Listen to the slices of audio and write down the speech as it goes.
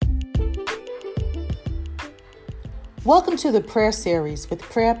Welcome to the prayer series with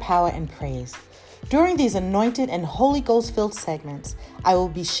Prayer, Power, and Praise. During these anointed and Holy Ghost-filled segments, I will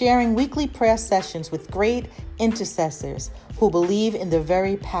be sharing weekly prayer sessions with great intercessors who believe in the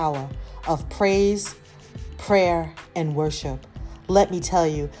very power of praise, prayer, and worship. Let me tell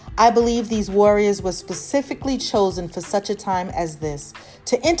you, I believe these warriors were specifically chosen for such a time as this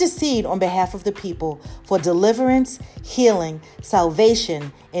to intercede on behalf of the people for deliverance, healing,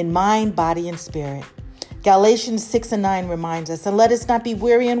 salvation in mind, body, and spirit. Galatians 6:9 reminds us, and let us not be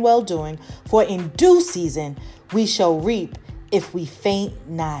weary in well-doing, for in due season we shall reap if we faint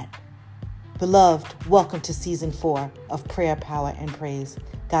not. Beloved, welcome to season 4 of Prayer, Power, and Praise.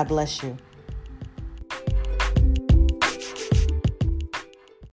 God bless you.